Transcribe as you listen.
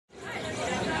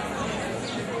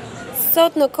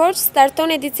Sot në Korçë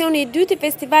starton edicioni i dytë i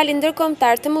Festivalit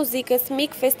Nderkombëtar të Muzikës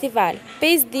Mik Festival.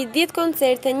 5 ditë, 10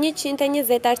 koncerte,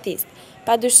 120 artistë.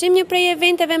 Padyshim një prej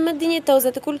eventeve më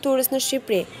dinjitoze të kulturës në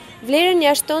Shqipëri. Vlerën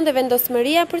jashtëton dhe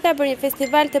vendosmëria për ta bërë një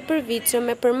festival të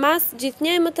përvitshëm me përmas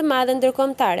gjithnjë më të madhe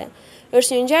ndërkombëtare.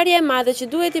 Është një ngjarje e madhe që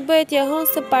duhet i bëhet jehon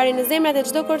së pari në zemrat e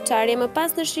çdo korçari, më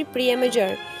pas në Shqipëri e më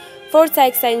gjerë. Forca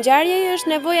e kësaj ngjarjeje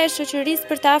është nevoja e shoqërisë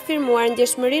për të afirmuar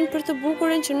ndjeshmërinë për të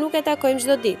bukurën që nuk e takojmë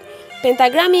çdo ditë.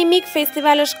 Pentagrami i Mik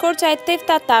Festival është Korça e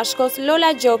Tefta Tashkos,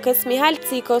 Lola Gjokës, Mihal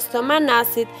Cikos, Toma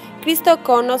Nasit, Kristo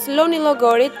Konos, Loni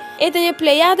Logorit, e të një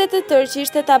plejade të tërë që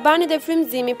ishte tabani dhe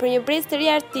frymëzimi për një brez të ri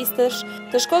artistësh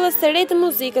të shkollës së re të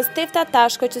muzikës Tefta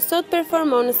Tashko që sot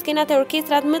performon në skenat e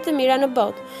orkestrat më të mira në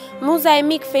botë. Muza e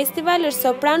Mik Festival është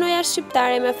sopranoja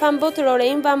shqiptare me famë botërore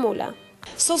Imba Mula.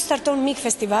 Sot starton Mik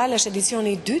Festival, është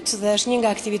edicioni i dytë dhe është një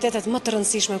nga aktivitetet më të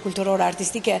rëndësishme kulturore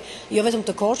artistike, jo vetëm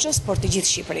të Korçës, por të gjithë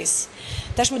Shqipërisë.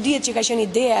 Tashmë dihet që ka qenë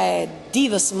ideja e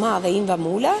divës madhe Imba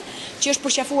Mula, që është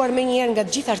përqafuar menjëherë nga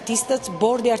të gjithë artistët,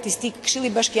 bordi artistik,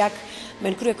 Këshilli Bashkiak,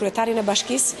 me në kryetarin e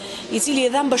bashkisë, i cili i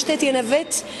dha mbështetjen e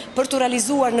vet për të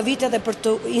realizuar në vite dhe për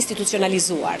të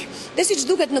institucionalizuar. Dhe siç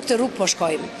duket në këtë rrugë po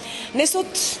shkojmë. Ne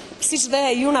sot, siç dhe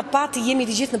ju na pati, jemi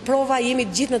të gjithë në prova, jemi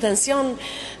të gjithë në tension.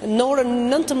 Në orën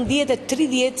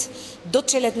 19:30 do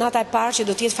të çelet nata e parë që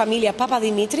do të jetë familja Papa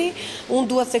Dimitri. Unë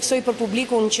duhet të theksoj për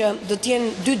publikun që do të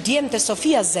jenë 2 djemtë e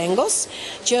Sofia Zengos,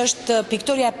 që është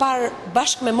piktoria e parë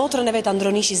bashkë me motrën e vet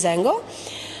Andronishi Zengo.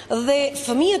 Dhe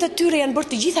fëmijët e tyre janë bërë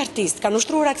të gjithë artistë, kanë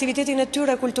ushtruar aktivitetin e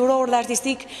tyre kulturor dhe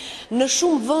artistik në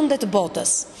shumë vende të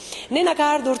botës. Ne na ka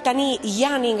ardhur tani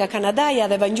Jani nga Kanadaja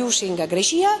dhe Vanjushi nga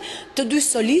Greqia, të 2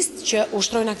 solistë që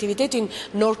ushtrojnë aktivitetin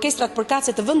në orkestrat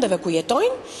përkatëse të vendeve ku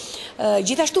jetojnë.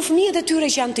 Gjithashtu fëmijët e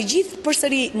tyre që janë të gjithë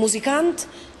përsëri muzikant,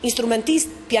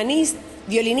 instrumentist, pianist,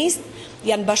 violinist,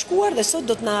 janë bashkuar dhe sot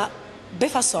do të na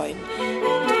befasojnë